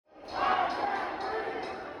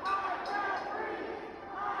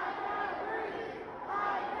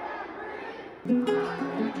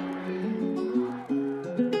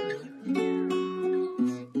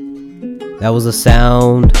That was the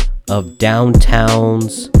sound of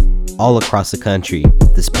downtowns all across the country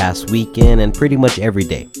this past weekend and pretty much every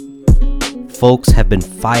day. Folks have been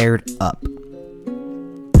fired up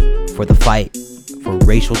for the fight for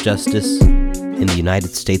racial justice in the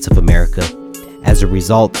United States of America as a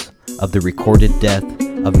result of the recorded death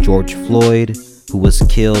of George Floyd, who was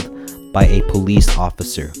killed by a police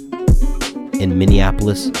officer in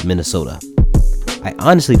Minneapolis, Minnesota. I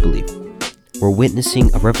honestly believe we're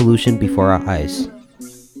witnessing a revolution before our eyes.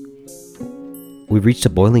 We've reached a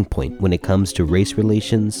boiling point when it comes to race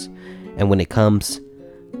relations and when it comes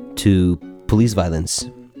to police violence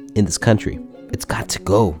in this country. It's got to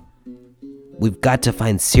go. We've got to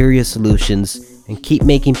find serious solutions and keep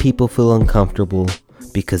making people feel uncomfortable,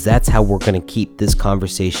 because that's how we're going to keep this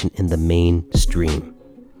conversation in the mainstream.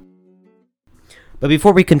 But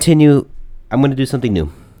before we continue, I'm going to do something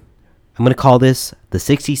new. I'm going to call this the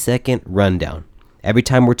 60-second rundown. Every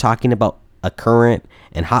time we're talking about a current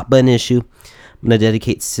and hot button issue, I'm going to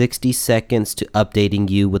dedicate 60 seconds to updating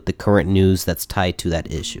you with the current news that's tied to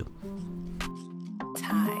that issue.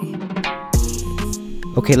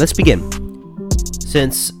 Okay, let's begin.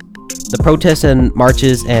 Since the protests and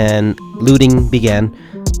marches and looting began,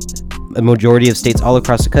 a majority of states all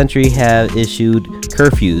across the country have issued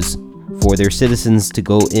curfews for their citizens to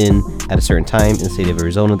go in at a certain time. In the state of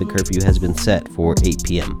Arizona, the curfew has been set for 8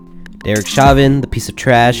 p.m. Derek Chauvin, the piece of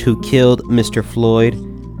trash who killed Mr. Floyd,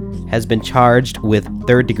 has been charged with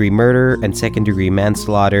third-degree murder and second-degree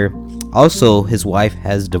manslaughter. Also, his wife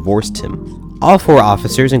has divorced him. All 4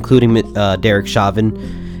 officers, including Derek Chauvin,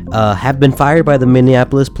 have been fired by the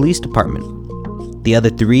Minneapolis Police Department. The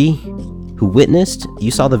other 3 who witnessed,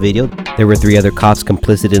 you saw the video, there were 3 other cops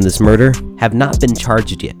complicit in this murder, have not been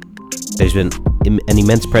charged yet. There's been an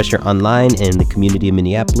immense pressure online and in the community of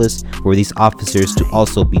Minneapolis for these officers to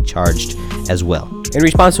also be charged as well. In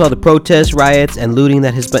response to all the protests, riots, and looting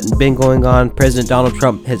that has been going on, President Donald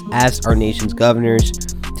Trump has asked our nation's governors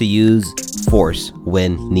to use force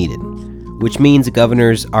when needed, which means the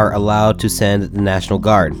governors are allowed to send the National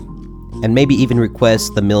Guard and maybe even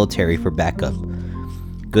request the military for backup.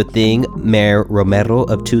 Good thing Mayor Romero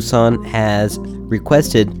of Tucson has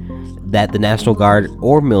requested that the National Guard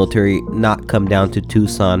or military not come down to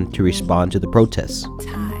Tucson to respond to the protests.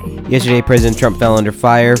 Yesterday, President Trump fell under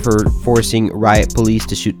fire for forcing riot police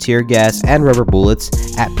to shoot tear gas and rubber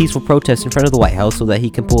bullets at peaceful protests in front of the White House so that he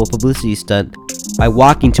can pull a publicity stunt by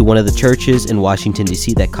walking to one of the churches in Washington,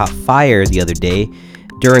 D.C. that caught fire the other day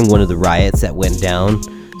during one of the riots that went down,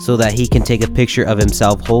 so that he can take a picture of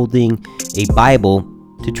himself holding a Bible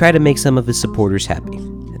to try to make some of his supporters happy.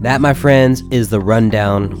 That, my friends, is the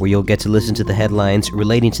rundown where you'll get to listen to the headlines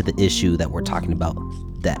relating to the issue that we're talking about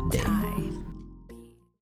that day.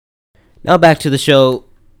 Now back to the show.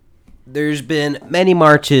 There's been many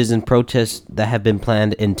marches and protests that have been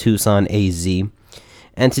planned in Tucson, AZ.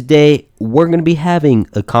 And today, we're going to be having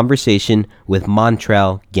a conversation with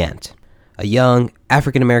Montrell Gant, a young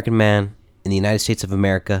African-American man in the United States of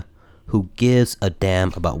America who gives a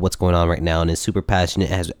damn about what's going on right now and is super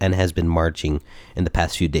passionate and has been marching in the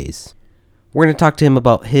past few days. We're going to talk to him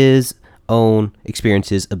about his own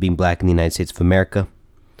experiences of being black in the United States of America,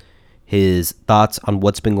 his thoughts on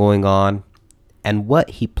what's been going on, and what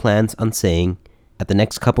he plans on saying at the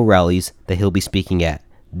next couple rallies that he'll be speaking at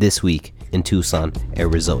this week in Tucson,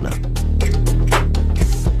 Arizona.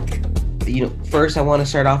 First I want to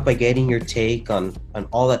start off by getting your take on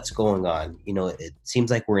all that's going on. It seems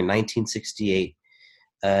like we're in 1968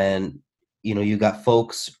 and, you got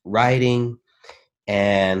folks rioting,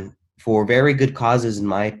 and for very good causes, in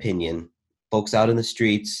my opinion, folks out in the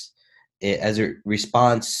streets as a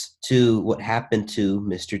response to what happened to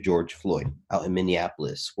Mr. George Floyd out in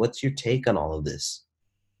Minneapolis. What's your take on all of this?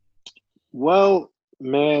 Well,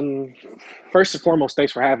 man, first and foremost,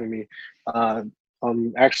 thanks for having me.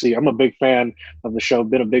 I'm a big fan of the show,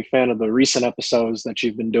 been a big fan of the recent episodes that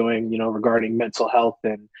you've been doing, regarding mental health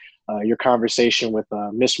and your conversation with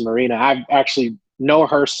Miss Marina. I actually know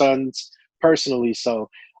her sons personally,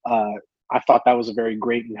 so I thought that was a very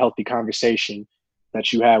great and healthy conversation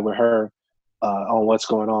that you had with her on what's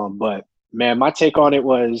going on. But, man, my take on it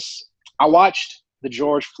was I watched the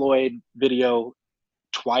George Floyd video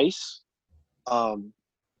twice, the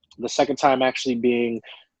second time actually being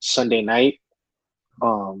Sunday night.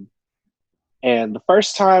 And the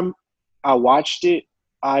first time I watched it,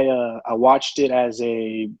 I watched it as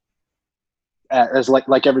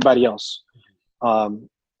like everybody else. And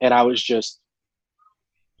I was just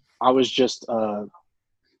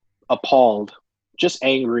appalled, just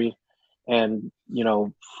angry and,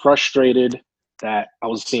 frustrated that I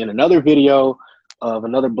was seeing another video of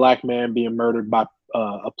another black man being murdered by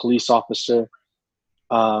a police officer.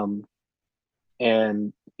 Um,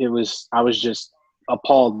 and I was just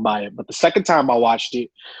appalled by it. But the second time I watched it,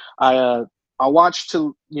 I watched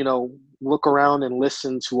to, you know, look around and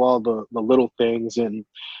listen to all the little things. And,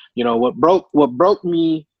 you know, what broke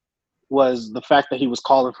me was the fact that he was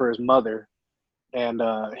calling for his mother, and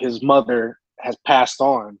his mother has passed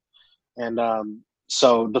on. And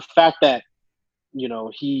so the fact that, you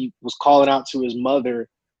know, he was calling out to his mother,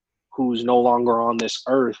 who's no longer on this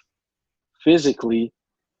earth physically,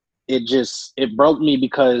 it broke me,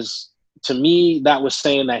 because to me that was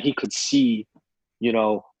saying that he could see, you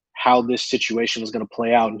know, how this situation was going to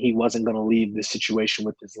play out, and he wasn't going to leave this situation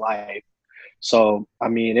with his life. So I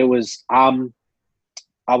mean,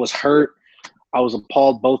 I was hurt, I was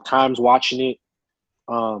appalled both times watching it.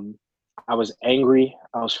 um I was angry,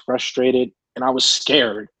 I was frustrated, and I was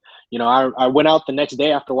scared. You know, I went out the next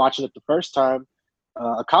day after watching it the first time.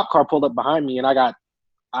 A cop car pulled up behind me, and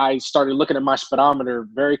I started looking at my speedometer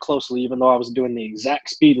very closely, even though I was doing the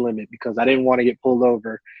exact speed limit, because I didn't want to get pulled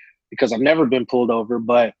over, because I've never been pulled over.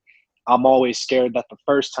 But I'm always scared that the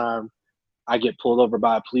first time I get pulled over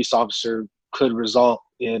by a police officer could result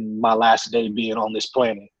in my last day being on this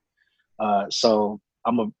planet. So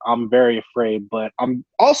I'm very afraid, but I'm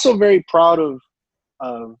also very proud of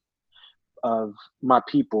of my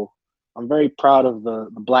people. I'm very proud of the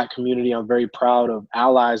black community. I'm very proud of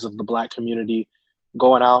allies of the black community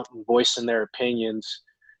going out and voicing their opinions,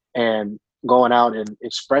 and going out and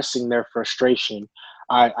expressing their frustration.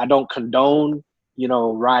 I don't condone, you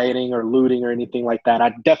know, rioting or looting or anything like that. I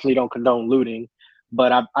definitely don't condone looting,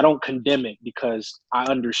 but I don't condemn it, because I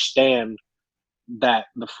understand that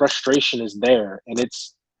the frustration is there, and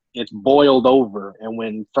it's boiled over. And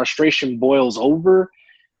when frustration boils over,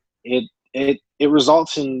 it it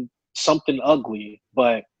results in something ugly.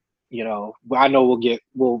 But you know, I know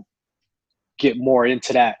we'll get more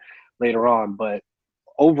into that later on. But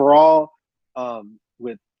overall,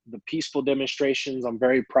 with the peaceful demonstrations, I'm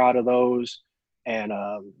very proud of those. And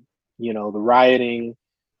you know, the rioting,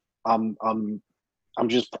 I'm I'm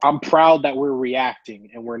I'm proud that we're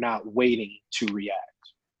reacting and we're not waiting to react.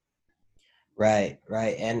 Right,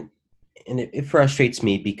 right. And it frustrates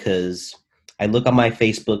me because I look on my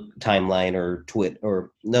Facebook timeline or Twitter,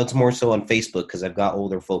 or no, it's more so on Facebook because I've got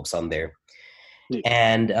older folks on there. Yeah.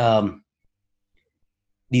 And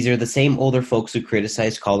these are the same older folks who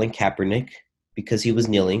criticized Colin Kaepernick because he was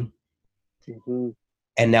kneeling. Mm-hmm.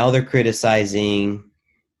 And now they're criticizing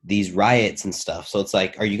these riots and stuff. So it's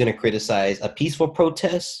like, are you going to criticize a peaceful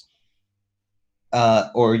protest?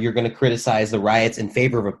 Or you're going to criticize the riots in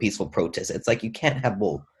favor of a peaceful protest? It's like, you can't have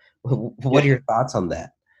both. What Yeah. are your thoughts on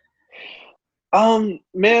that?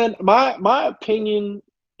 Man, my opinion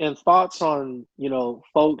and thoughts on, you know,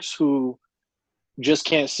 folks who just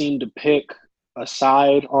can't seem to pick a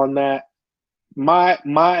side on that. My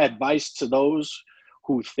advice to those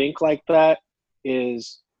who think like that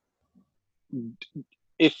is,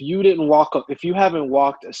 if you haven't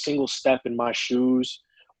walked a single step in my shoes,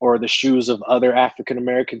 or the shoes of other African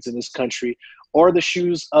Americans in this country, or the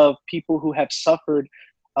shoes of people who have suffered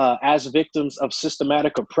as victims of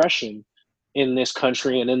systematic oppression in this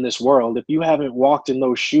country and in this world, if you haven't walked in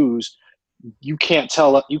those shoes, you can't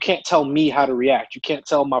tell me how to react. You can't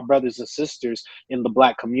tell my brothers and sisters in the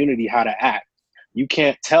black community how to act. You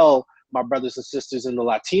can't tell my brothers and sisters in the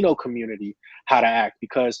Latino community how to act,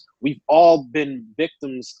 because we've all been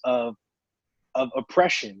victims of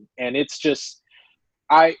oppression. And it's just,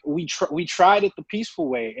 we tried it the peaceful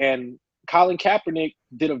way, and Colin Kaepernick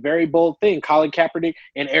did a very bold thing. Colin Kaepernick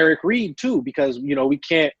and Eric Reed too, because you know, we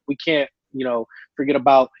can't you know, forget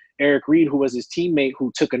about Eric Reed, who was his teammate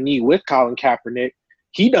who took a knee with Colin Kaepernick.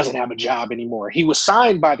 He doesn't have a job anymore. He was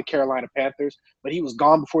signed by the Carolina Panthers, but he was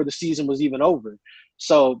gone before the season was even over.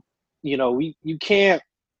 So, you know, you can't.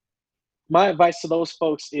 My advice to those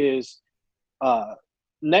folks is, uh,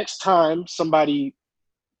 next time somebody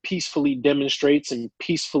peacefully demonstrates and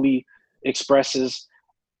peacefully expresses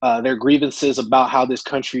their grievances about how this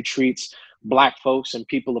country treats black folks and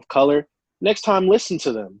people of color, next time listen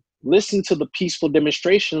to them. Listen to the peaceful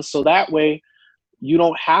demonstrations, so that way you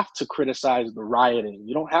don't have to criticize the rioting.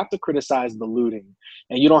 You don't have to criticize the looting.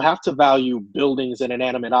 And you don't have to value buildings and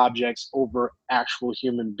inanimate objects over actual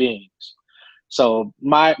human beings. So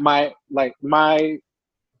my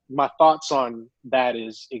thoughts on that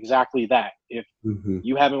is exactly that. If Mm-hmm.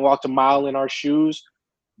 you haven't walked a mile in our shoes,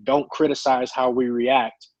 don't criticize how we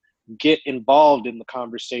react. Get involved in the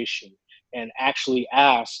conversation and actually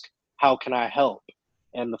ask, how can I help?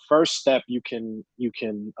 And the first thing you can do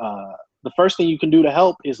to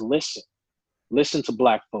help is listen. listen to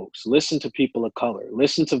Black folks, listen to people of color,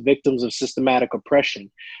 listen to victims of systematic oppression.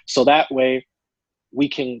 So that way we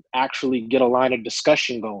can actually get a line of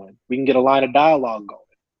discussion going. We can get a line of dialogue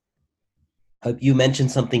going. You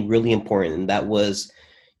mentioned something really important, and that was,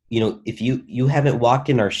 if you haven't walked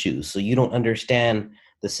in our shoes, so you don't understand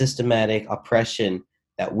the systematic oppression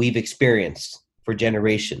that we've experienced for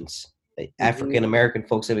generations, that African American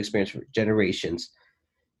folks have experienced for generations.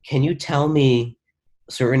 Can you tell me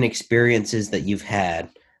certain experiences that you've had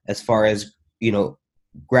as far as,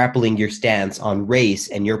 grappling your stance on race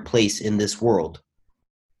and your place in this world?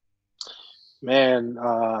 Man,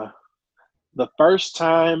 the first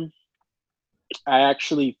time I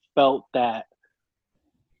actually felt that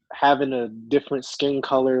having a different skin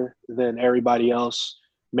color than everybody else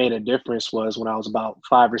made a difference was when I was about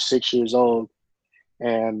 5 or 6 years old.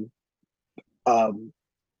 And um,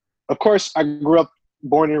 of course, I grew up,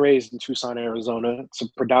 born and raised in Tucson, Arizona. It's a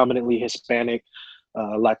predominantly Hispanic,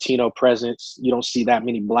 Latino presence. You don't see that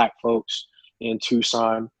many Black folks in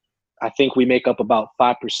Tucson. I think we make up about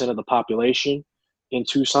 5% of the population in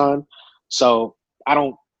Tucson. So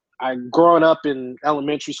growing up in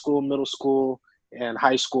elementary school, middle school, and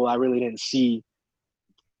high school, I really didn't see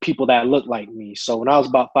people that looked like me. So when I was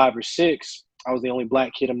about 5 or 6, I was the only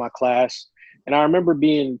Black kid in my class. And I remember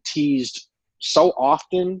being teased so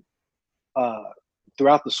often uh,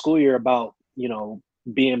 throughout the school year about,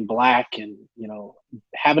 being Black and,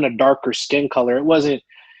 having a darker skin color.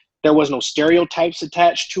 There was no stereotypes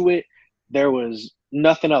attached to it. There was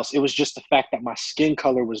nothing else. It was just the fact that my skin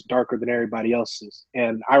color was darker than everybody else's.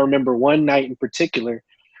 And I remember one night in particular,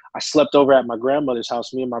 I slept over at my grandmother's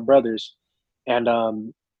house, me and my brothers, and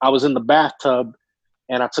I was in the bathtub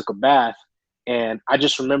and I took a bath. And I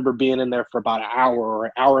just remember being in there for about an hour or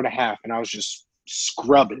an hour and a half, and I was just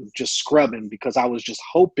scrubbing because I was just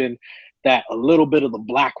hoping that a little bit of the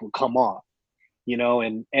Black would come off,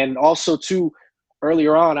 and also too,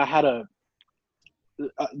 earlier on, I had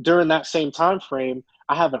during that same time frame,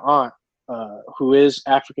 I have an aunt who is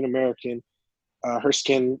African American. Her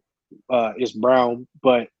skin is brown,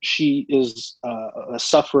 but she is a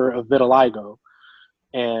sufferer of vitiligo.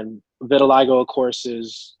 And vitiligo, of course,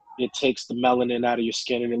 it takes the melanin out of your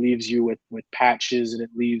skin and it leaves you with patches, and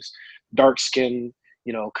it leaves dark skin,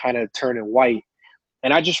 kind of turning white.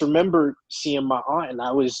 And I just remember seeing my aunt, and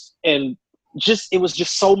it was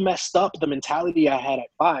just so messed up, the mentality I had at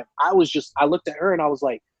 5. I looked at her and I was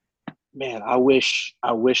like, man, I wish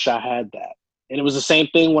I had that. And it was the same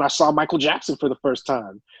thing when I saw Michael Jackson for the first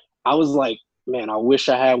time. I was like, man, I wish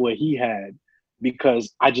I had what he had,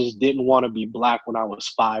 because I just didn't want to be Black when I was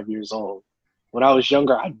 5 years old. When I was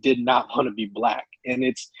younger, I did not want to be Black. And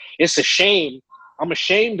it's a shame. I'm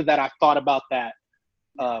ashamed that I thought about that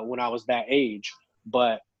when I was that age.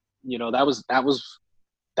 But that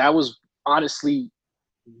was honestly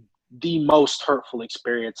the most hurtful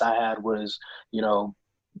experience I had was,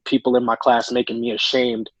 people in my class making me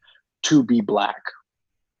ashamed to be Black.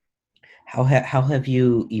 How have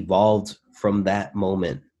you evolved from that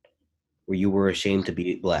moment where you were ashamed to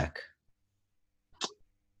be Black?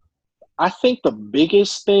 I think the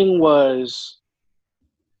biggest thing was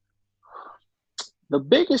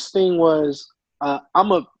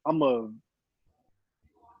I'm a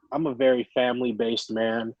very family based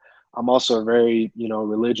man. I'm also a very,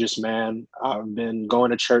 religious man. I've been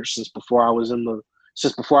going to church since before I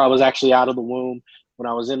was actually out of the womb. When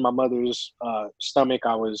I was in my mother's stomach,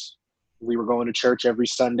 we were going to church every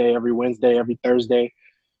Sunday, every Wednesday, every Thursday.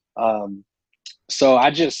 Um, so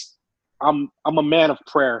I'm a man of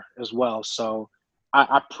prayer as well. So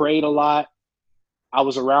I prayed a lot. I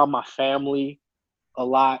was around my family a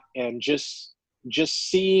lot, and just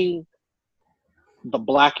seeing the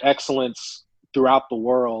Black excellence throughout the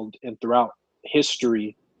world and throughout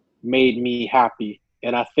history made me happy.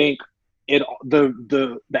 And I think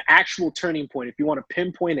the actual turning point, if you want to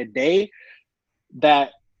pinpoint a day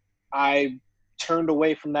that I turned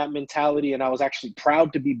away from that mentality and I was actually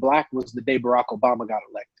proud to be Black, was the day Barack Obama got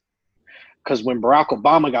elected. Because when Barack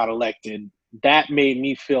Obama got elected, that made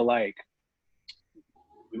me feel like,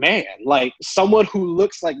 man, like someone who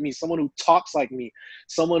looks like me, someone who talks like me,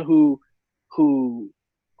 someone who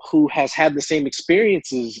who has had the same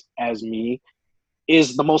experiences as me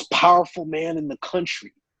is the most powerful man in the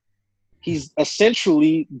country. He's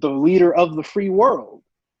essentially the leader of the free world,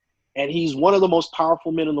 and he's one of the most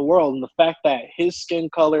powerful men in the world. And the fact that his skin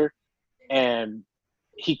color and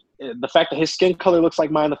the fact that his skin color looks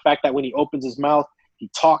like mine, the fact that when he opens his mouth, he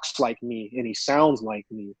talks like me and he sounds like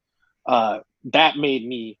me, that made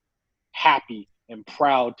me happy and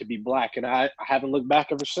proud to be Black. And I haven't looked back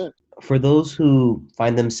ever since. For those who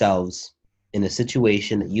find themselves in a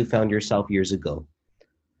situation that you found yourself years ago,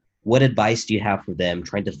 what advice do you have for them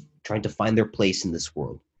trying to find their place in this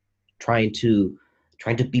world? Trying to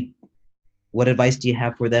be What advice do you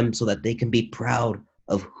have for them so that they can be proud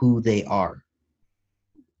of who they are?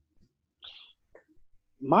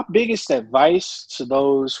 My biggest advice to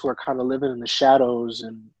those who are kind of living in the shadows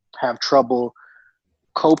and have trouble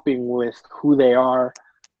coping with who they are,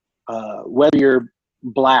 whether you're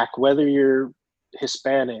black, whether you're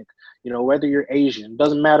Hispanic, whether you're Asian,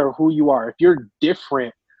 doesn't matter who you are. If you're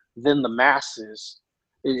different than the masses,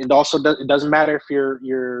 it also it doesn't matter if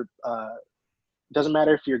it doesn't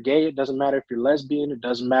matter if you're gay. It doesn't matter if you're lesbian. It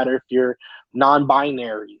doesn't matter if you're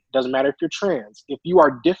non-binary. It doesn't matter if you're trans. If you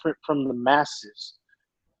are different from the masses,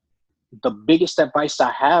 the biggest advice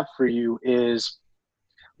I have for you is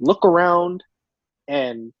look around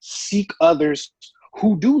and seek others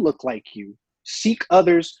who do look like you. Seek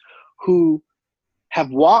others who have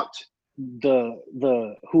walked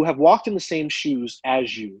who have walked in the same shoes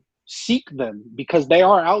as you. Seek them because they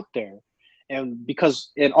are out there. And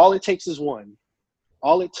all it takes is one.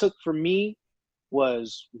 All it took for me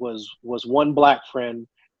was one black friend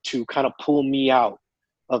to kind of pull me out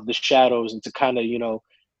of the shadows and to kind of,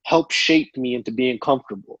 help shape me into being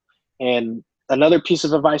comfortable. And another piece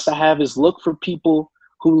of advice I have is look for people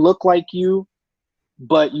who look like you,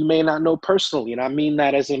 but you may not know personally. And I mean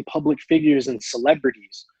that as in public figures and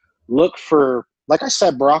celebrities. Look for, like I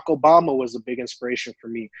said, Barack Obama was a big inspiration for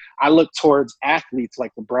me. I look towards athletes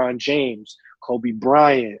like LeBron James, Kobe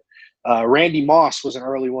Bryant. Randy Moss was an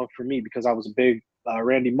early one for me because I was a big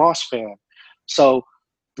Randy Moss fan. So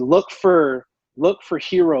look for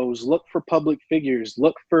heroes, look for public figures,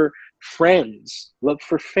 look for friends, look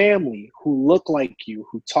for family who look like you,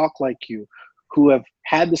 who talk like you, who have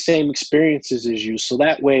had the same experiences as you. So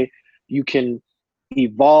that way you can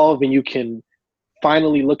evolve and you can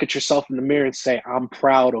finally look at yourself in the mirror and say, I'm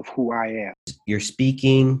proud of who I am. You're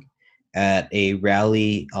speaking at a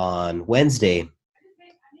rally on Wednesday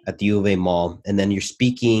at the U of A Mall, and then you're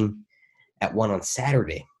speaking at one on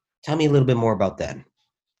Saturday. Tell me a little bit more about that.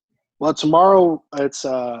 Well, tomorrow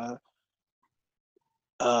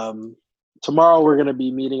tomorrow we're going to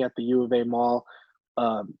be meeting at the U of A Mall.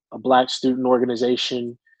 A Black student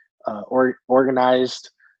organization organized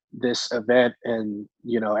this event, and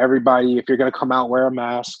everybody, if you're going to come out, wear a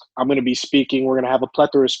mask. I'm going to be speaking. We're going to have a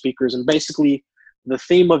plethora of speakers, and basically the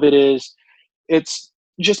theme of it is it's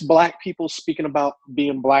just Black people speaking about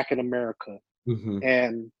being Black in America. Mm-hmm.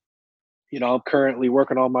 And I'm currently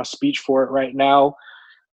working on my speech for it right now.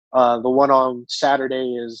 The one on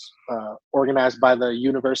Saturday is organized by the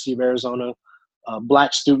University of Arizona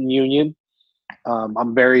Black Student Union.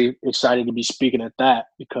 I'm very excited to be speaking at that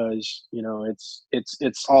because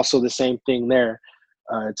it's also the same thing there.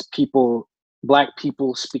 It's Black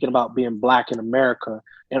people speaking about being Black in America,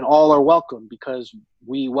 and all are welcome because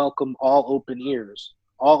we welcome all open ears.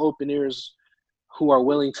 All open ears who are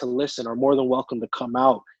willing to listen are more than welcome to come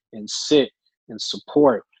out and sit and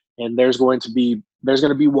support. And there's going to be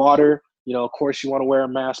water. Of course, you want to wear a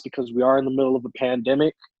mask because we are in the middle of a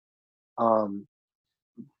pandemic.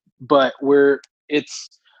 But I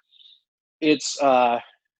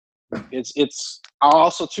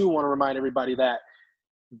also too want to remind everybody that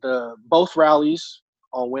both rallies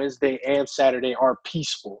on Wednesday and Saturday are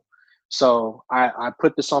peaceful. So I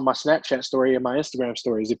put this on my Snapchat story and my Instagram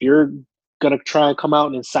stories. If you're gonna try and come out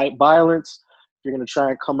and incite violence, if you're gonna try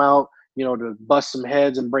and come out, to bust some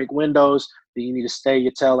heads and break windows, then you need to stay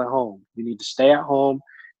your tail at home. You need to stay at home.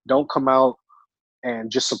 Don't come out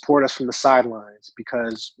and just support us from the sidelines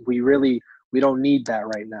because we don't need that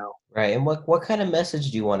right now. Right. And what kind of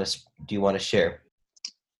message do you want to share?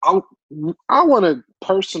 I want to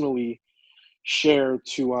personally share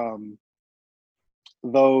to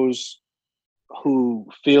those who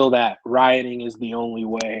feel that rioting is the only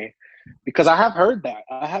way, because I have heard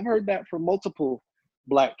that from multiple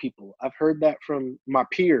Black people. I've heard that from my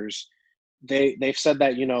peers. They've said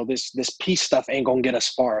that this peace stuff ain't gonna get us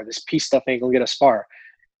far. This peace stuff ain't gonna get us far,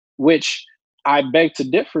 which I beg to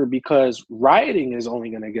differ because rioting is only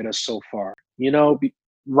gonna get us so far.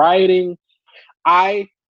 Rioting. I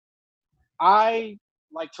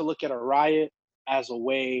like to look at a riot as a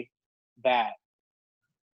way that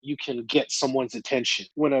you can get someone's attention.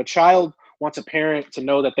 When a child wants a parent to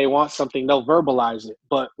know that they want something, they'll verbalize it.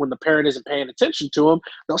 But when the parent isn't paying attention to them,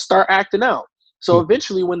 they'll start acting out. So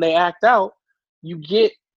eventually when they act out, you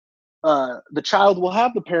get the child will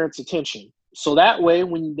have the parent's attention. So that way,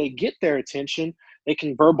 when they get their attention, they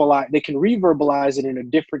can reverbalize it in a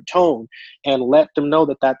different tone and let them know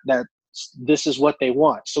that this is what they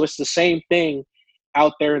want. So it's the same thing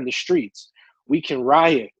out there in the streets. We can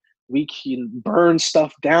riot. we can burn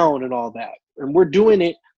stuff down and all that. And we're doing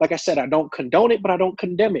it. Like I said, I don't condone it, but I don't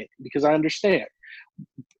condemn it because I understand.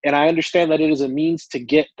 And I understand that it is a means to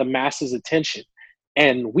get the masses' attention.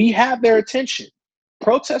 And we have their attention.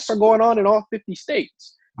 Protests are going on in all 50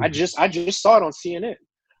 states. I just saw it on CNN.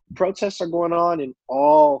 Protests are going on in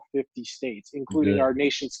all 50 states, including our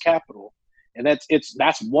nation's capital. And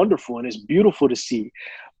that's wonderful, and it's beautiful to see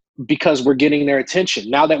because we're getting their attention.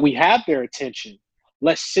 Now that we have their attention,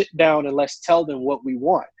 let's sit down and let's tell them what we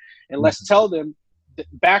want. And let's tell them that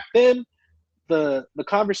back then, the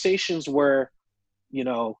conversations were,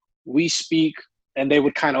 we speak and they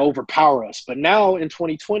would kind of overpower us. But now in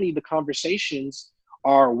 2020, the conversations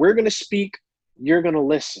are, we're going to speak, you're going to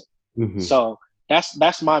listen. So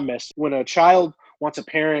that's my message. When a child wants a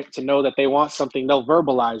parent to know that they want something, they'll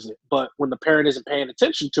verbalize it. But when the parent isn't paying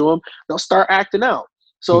attention to them, they'll start acting out.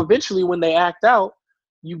 So eventually when they act out,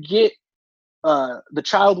 you get the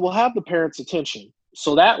child will have the parent's attention.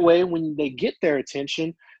 So that way, when they get their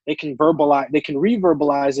attention, they can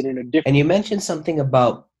re-verbalize it in a different. And you mentioned something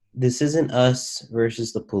about this isn't us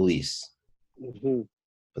versus the police,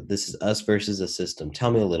 but this is us versus the system.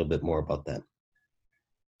 Tell me a little bit more about that.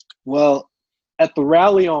 Well, at the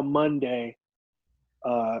rally on Monday,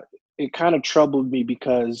 it kind of troubled me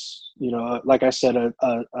because, like I said,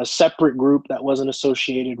 a separate group that wasn't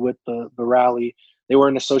associated with the rally, they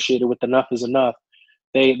weren't associated with Enough is Enough.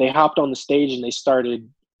 They hopped on the stage and they started,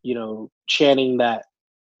 chanting that.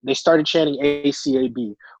 They started chanting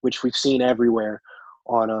ACAB, which we've seen everywhere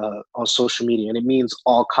on social media, and it means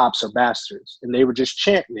all cops are bastards. And they were just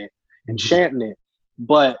chanting it and chanting it,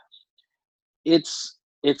 but it's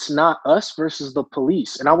not us versus the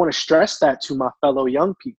police. And I want to stress that to my fellow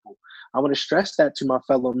young people. I want to stress that to my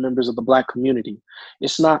fellow members of the Black community.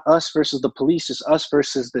 It's not us versus the police. It's us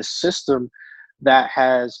versus this system that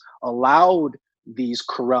has allowed these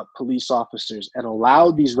corrupt police officers and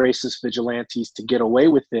allowed these racist vigilantes to get away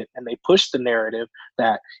with it. And they push the narrative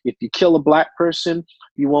that if you kill a Black person,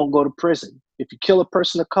 you won't go to prison. If you kill a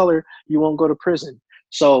person of color, you won't go to prison.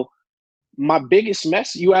 So my biggest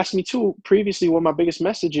message, you asked me too previously what my biggest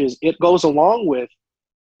message is, it goes along with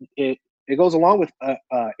it. It goes along with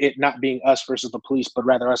it not being us versus the police, but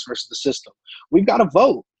rather us versus the system. We've got to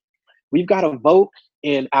vote. We've got to vote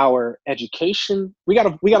in our education. We got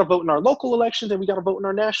to vote in our local elections, and we got to vote in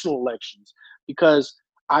our national elections. Because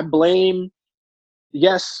I blame,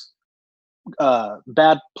 yes,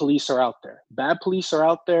 bad police are out there. Bad police are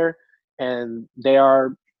out there, and they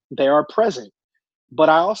are present. But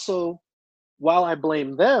I also, while I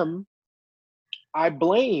blame them, I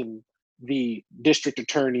blame the district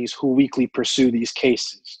attorneys who weekly pursue these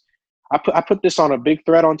cases. I put this on a big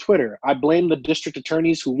thread on Twitter. I blame the district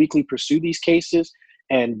attorneys who weekly pursue these cases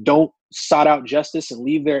and don't sort out justice and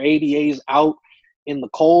leave their ADAs out in the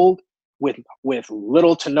cold with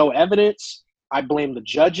little to no evidence. I blame the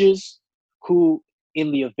judges who,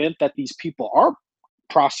 in the event that these people are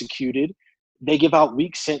prosecuted, they give out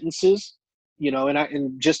weak sentences.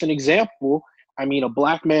 And just an example, I mean, a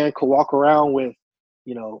Black man could walk around with,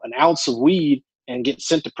 an ounce of weed and get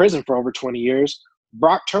sent to prison for over 20 years.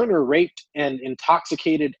 Brock Turner raped an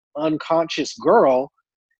intoxicated, unconscious girl,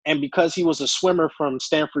 and because he was a swimmer from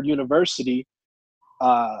Stanford University,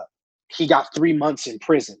 he got 3 months in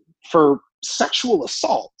prison for sexual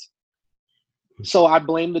assault. So I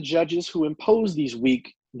blame the judges who impose these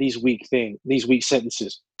weak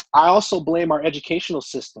sentences. I also blame our educational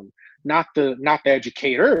system, not the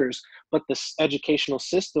educators, but the educational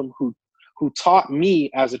system who taught me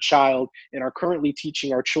as a child and are currently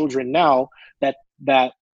teaching our children now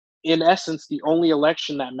that in essence the only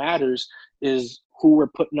election that matters is who we're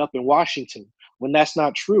putting up in Washington, when that's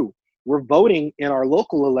not true. We're voting in our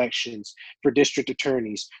local elections for district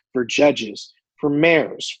attorneys, for judges, for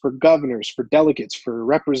mayors, for governors, for delegates, for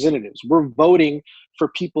representatives. We're voting for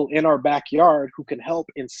people in our backyard who can help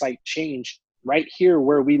incite change right here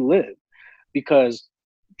where we live, because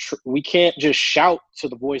we can't just shout to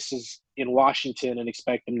the voices in Washington and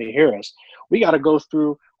expect them to hear us. We got to go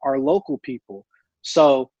through our local people.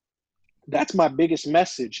 So that's my biggest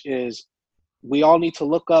message, is we all need to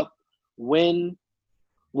look up when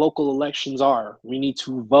local elections are. We need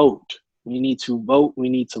to vote. We need to vote. We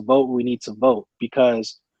need to vote. We need to vote,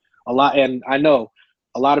 because and I know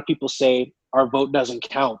a lot of people say our vote doesn't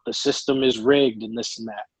count. The system is rigged and this and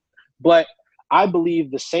that. But I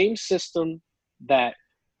believe the same system that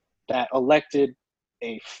elected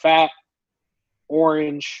a fat,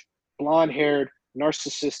 orange, blonde-haired,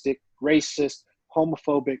 narcissistic, racist,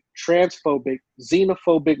 homophobic, transphobic,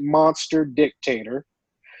 xenophobic monster dictator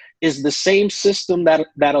is the same system that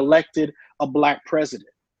elected a Black president,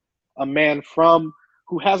 a man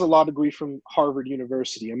who has a law degree from Harvard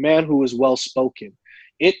University, a man who is well-spoken.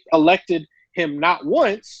 It elected him not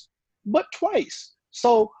once, but twice.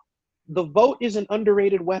 So the vote is an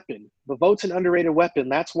underrated weapon. The vote's an underrated weapon.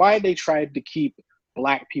 That's why they tried to keep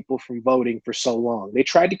Black people from voting for so long. They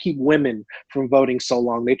tried to keep women from voting so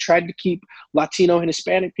long. They tried to keep Latino and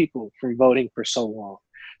Hispanic people from voting for so long.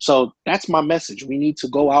 So that's my message. We need to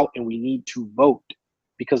go out and we need to vote,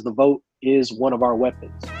 because the vote is one of our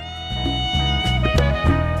weapons.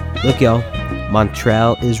 Look, y'all,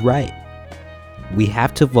 Montreal is right. We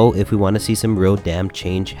have to vote if we want to see some real damn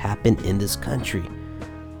change happen in this country.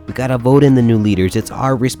 We gotta vote in the new leaders. It's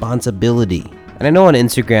our responsibility. And I know on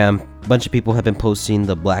Instagram, a bunch of people have been posting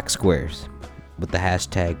the black squares with the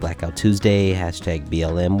hashtag Blackout Tuesday, hashtag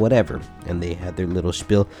BLM, whatever. And they had their little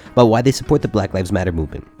spiel about why they support the Black Lives Matter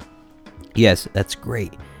movement. Yes, that's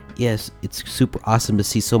great. Yes, it's super awesome to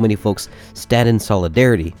see so many folks stand in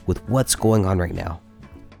solidarity with what's going on right now.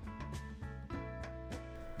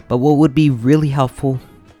 But what would be really helpful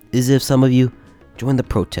is if some of you join the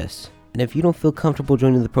protests. And if you don't feel comfortable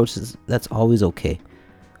joining the protests, that's always okay.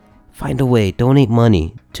 Find a way, donate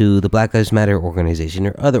money to the Black Lives Matter organization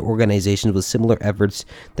or other organizations with similar efforts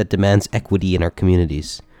that demands equity in our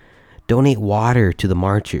communities. Donate water to the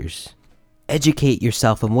marchers. Educate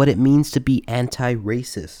yourself on what it means to be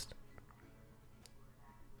anti-racist.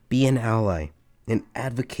 Be an ally and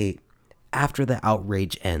advocate after the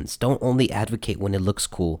outrage ends. Don't only advocate when it looks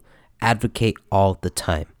cool. Advocate all the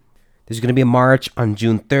time. There's going to be a march on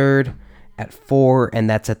June 3rd at 4, and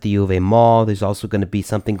that's at the U of A Mall. There's also going to be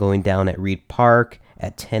something going down at Reed Park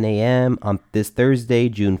at 10 a.m. on this Thursday,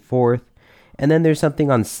 June 4th. And then there's something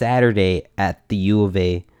on Saturday at the U of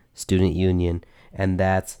A Student Union, and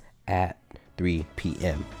that's at 3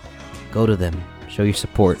 p.m. Go to them, show your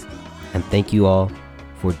support, and thank you all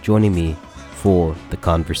for joining me for the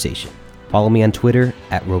conversation. Follow me on Twitter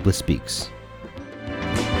at Robles Speaks.